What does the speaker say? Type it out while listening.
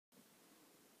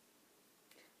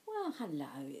Oh, hello,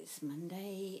 it's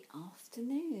Monday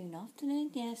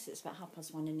afternoon, yes, it's about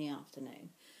 1:30 in the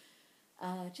afternoon.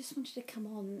 Just wanted to come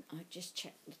on, I just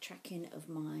checked the tracking of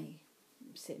I'm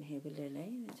sitting here with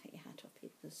Lily, take your hat off,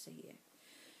 people will see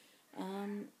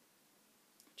you.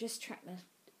 Just checked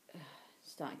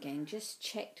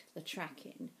the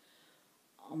tracking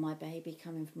on my baby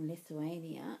coming from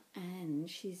Lithuania, and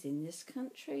she's in this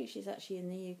country, she's actually in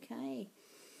the UK.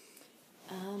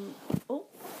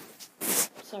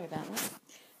 Sorry about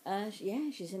that. Yeah,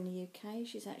 she's in the UK.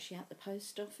 She's actually at the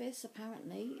post office,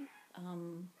 apparently.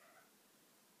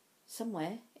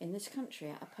 Somewhere in this country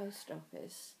at a post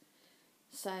office.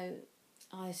 So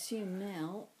I assume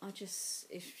now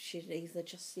if she'd either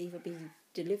be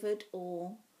delivered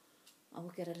or I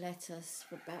will get a letter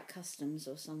about customs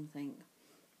or something.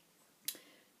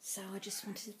 So I just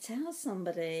wanted to tell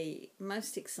somebody.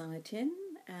 Most exciting,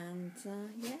 and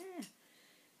yeah.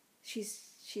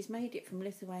 She's made it from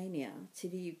Lithuania to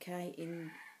the UK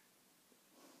in...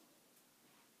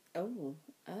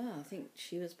 I think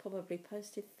she was probably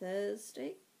posted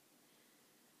Thursday,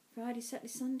 Friday, Saturday,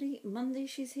 Sunday. Monday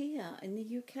she's here in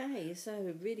the UK,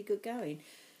 so really good going.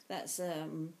 That's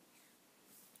the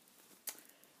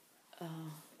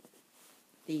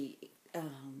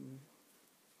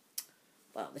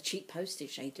cheap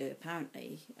postage they do,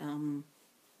 apparently. I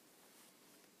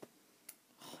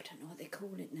don't know what they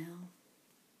call it now.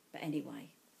 But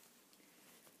anyway,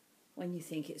 when you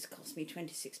think it's cost me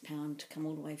 £26 to come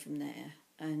all the way from there,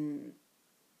 and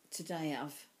today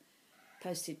I've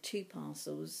posted 2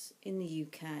 parcels in the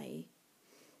UK,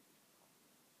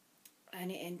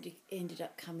 and it ended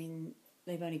up coming,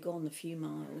 they've only gone a few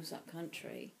miles up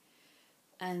country,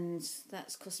 and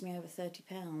that's cost me over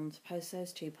 £30 to post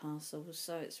those 2 parcels,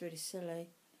 so it's really silly.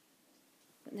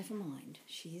 But never mind,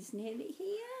 she's nearly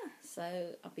here,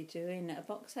 so I'll be doing a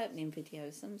box opening video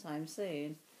sometime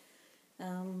soon.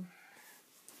 Yeah.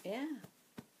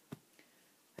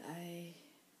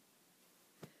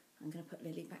 I'm going to put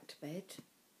Lily back to bed,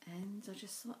 and I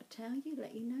just thought I'd tell you,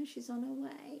 let you know she's on her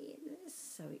way. It's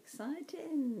so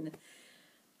exciting.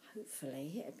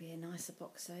 Hopefully it'll be a nicer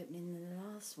box opening than the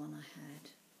last one I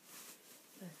had.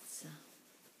 But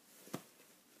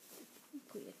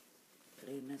put your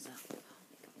bloomers up.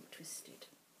 Twisted.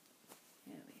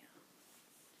 Here we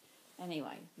are.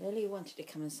 Anyway, Lily wanted to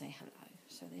come and say hello,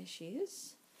 so there she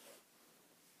is.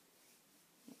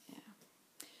 Yeah.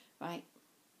 Right.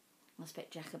 I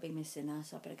expect Jack will be missing her,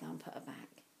 so I better go and put her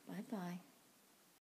back. Bye-bye.